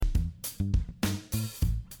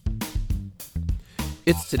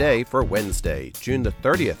It's today for Wednesday, June the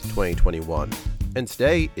 30th, 2021, and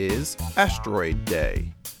today is Asteroid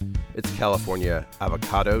Day. It's California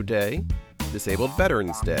Avocado Day, Disabled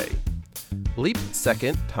Veterans Day, Leap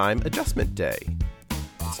Second Time Adjustment Day.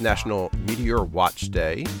 It's National Meteor Watch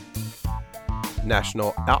Day,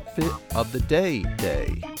 National Outfit of the Day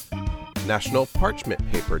Day, National Parchment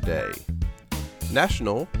Paper Day,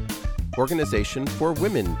 National Organization for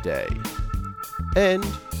Women Day, and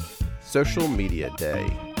Social Media Day.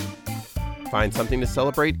 Find something to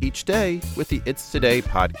celebrate each day with the It's Today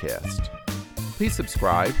podcast. Please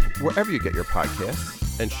subscribe wherever you get your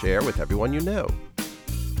podcasts and share with everyone you know.